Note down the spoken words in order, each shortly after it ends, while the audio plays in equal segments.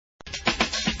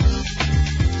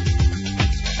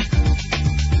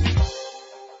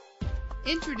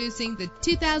Introducing the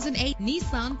 2008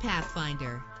 Nissan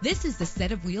Pathfinder. This is the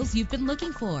set of wheels you've been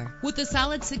looking for, with a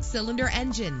solid 6-cylinder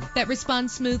engine that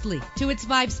responds smoothly to its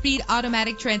 5-speed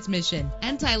automatic transmission.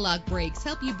 Anti-lock brakes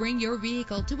help you bring your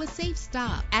vehicle to a safe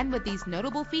stop. And with these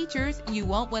notable features, you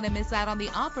won't want to miss out on the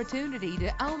opportunity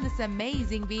to own this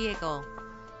amazing vehicle.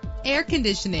 Air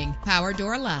conditioning, power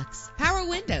door locks, power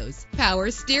windows,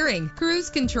 power steering, cruise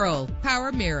control,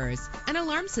 power mirrors, an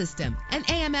alarm system, an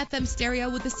AM/FM stereo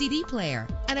with a CD player,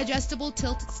 an adjustable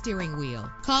tilt steering wheel.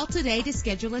 Call today to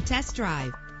schedule a test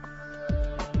drive.